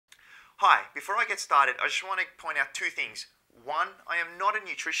Hi, before I get started, I just want to point out two things. One, I am not a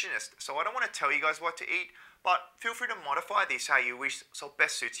nutritionist, so I don't want to tell you guys what to eat, but feel free to modify this how you wish so it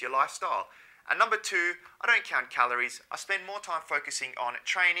best suits your lifestyle. And number two, I don't count calories. I spend more time focusing on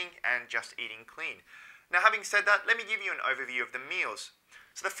training and just eating clean. Now, having said that, let me give you an overview of the meals.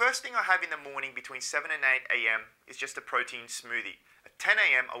 So the first thing I have in the morning between 7 and 8 a.m. is just a protein smoothie. At 10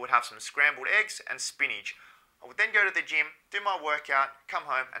 a.m. I would have some scrambled eggs and spinach. I would then go to the gym, do my workout, come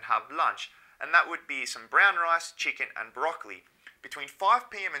home and have lunch. And that would be some brown rice, chicken and broccoli. Between 5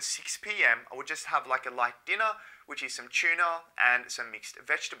 p.m. and 6 p.m. I would just have like a light dinner, which is some tuna and some mixed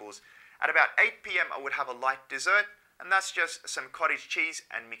vegetables. At about 8 p.m. I would have a light dessert, and that's just some cottage cheese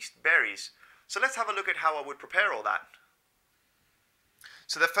and mixed berries. So let's have a look at how I would prepare all that.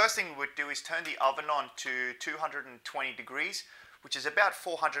 So the first thing we would do is turn the oven on to 220 degrees, which is about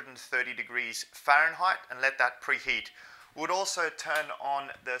 430 degrees Fahrenheit, and let that preheat. We would also turn on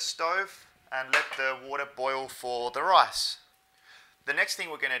the stove and let the water boil for the rice. The next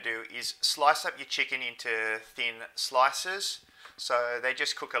thing we're going to do is slice up your chicken into thin slices, so they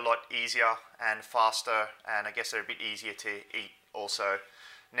just cook a lot easier and faster, and I guess they're a bit easier to eat also.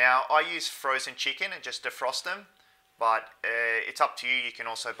 Now I use frozen chicken and just defrost them, but it's up to you. You can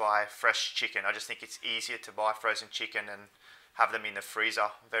also buy fresh chicken. I just think it's easier to buy frozen chicken and have them in the freezer.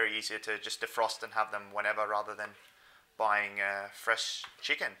 Very easier to just defrost and have them whenever rather than buying fresh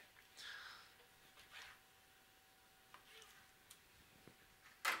chicken.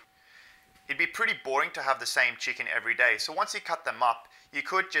 It'd be pretty boring to have the same chicken every day. So once you cut them up, you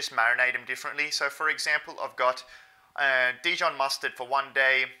could just marinate them differently. So for example, I've got Dijon mustard for one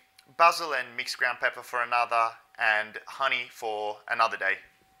day, basil and mixed ground pepper for another, and honey for another day.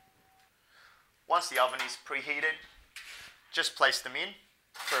 Once the oven is preheated, just place them in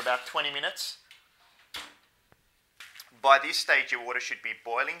for about 20 minutes. By this stage your water should be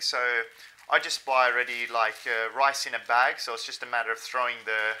boiling, so I just buy already like rice in a bag, so it's just a matter of throwing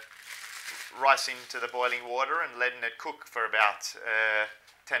the rice into the boiling water and letting it cook for about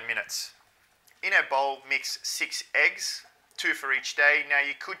 10 minutes. In a bowl, mix 6 eggs, 2 for each day. Now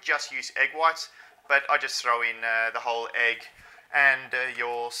you could just use egg whites, but I just throw in the whole egg, and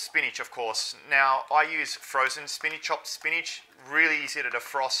your spinach, of course. Now I use frozen spinach, chopped spinach, really easy to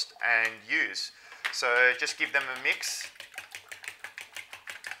defrost and use. So just give them a mix.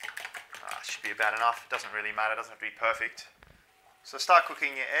 Should be about enough, doesn't really matter, doesn't have to be perfect. So start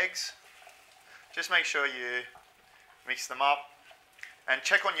cooking your eggs. Just make sure you mix them up, and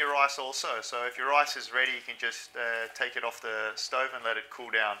check on your rice also. So if your rice is ready, you can just take it off the stove and let it cool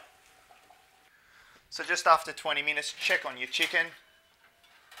down. So just after 20 minutes, check on your chicken.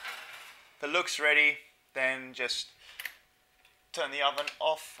 If it looks ready, then just turn the oven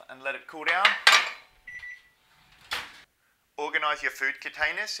off and let it cool down. Organize your food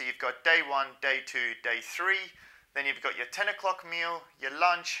containers. So you've got day 1, day 2, day 3. Then you've got your 10 o'clock meal, your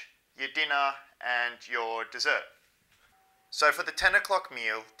lunch, your dinner, and your dessert. So for the 10 o'clock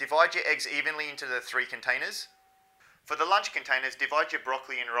meal, divide your eggs evenly into the 3 containers. For the lunch containers, divide your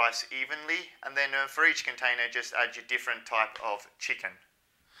broccoli and rice evenly, and then for each container, just add your different type of chicken.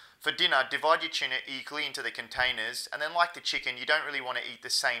 For dinner, divide your tuna equally into the containers, and then like the chicken, you don't really want to eat the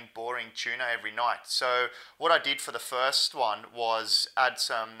same boring tuna every night. So what I did for the first one was add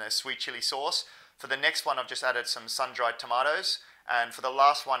some sweet chili sauce. For the next one, I've just added some sun-dried tomatoes, and for the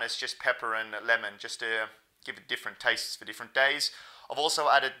last one, it's just pepper and lemon, just to give it different tastes for different days. I've also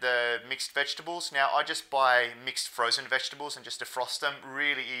added the mixed vegetables. Now I just buy mixed frozen vegetables and just defrost them.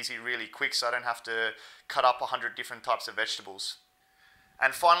 Really easy, really quick, so I don't have to cut up 100 different types of vegetables.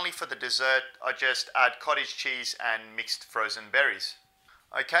 And finally for the dessert, I just add cottage cheese and mixed frozen berries.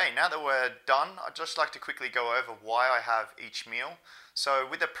 Okay, now that we're done, I'd just like to quickly go over why I have each meal. So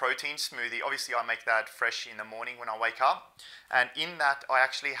with a protein smoothie, obviously I make that fresh in the morning when I wake up. And in that I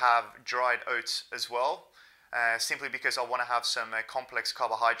actually have dried oats as well. Simply because I want to have some complex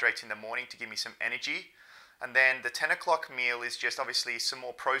carbohydrates in the morning to give me some energy. And then the 10 o'clock meal is just obviously some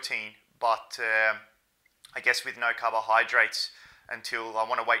more protein, but I guess with no carbohydrates until I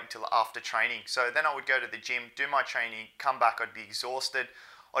want to wait until after training. So then I would go to the gym, do my training, come back, I'd be exhausted.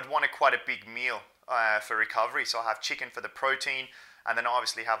 I'd want quite a big meal for recovery. So I have chicken for the protein, and then I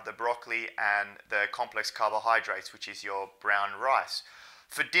obviously have the broccoli and the complex carbohydrates, which is your brown rice.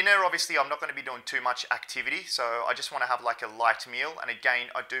 For dinner, obviously, I'm not going to be doing too much activity, so I just want to have like a light meal. And again,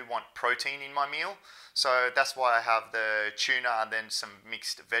 I do want protein in my meal, so that's why I have the tuna and then some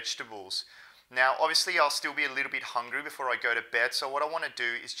mixed vegetables. Now, obviously, I'll still be a little bit hungry before I go to bed, so what I want to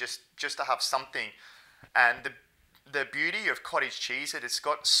do is just to have something. And the beauty of cottage cheese is that it's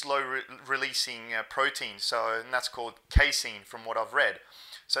got slow releasing protein, and that's called casein from what I've read.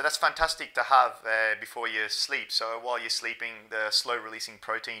 So that's fantastic to have before you sleep. So while you're sleeping, the slow releasing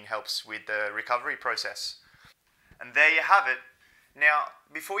protein helps with the recovery process. And there you have it. Now,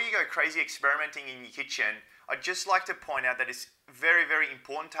 before you go crazy experimenting in your kitchen, I'd just like to point out that it's very, very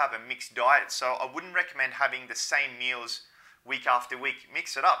important to have a mixed diet. So I wouldn't recommend having the same meals week after week.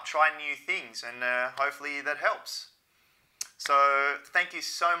 Mix it up, try new things, and hopefully that helps. So thank you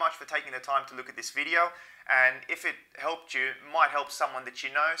so much for taking the time to look at this video. And if it helped you, it might help someone that you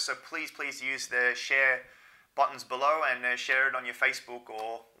know. So please use the share buttons below and share it on your Facebook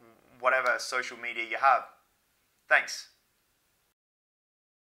or whatever social media you have. Thanks.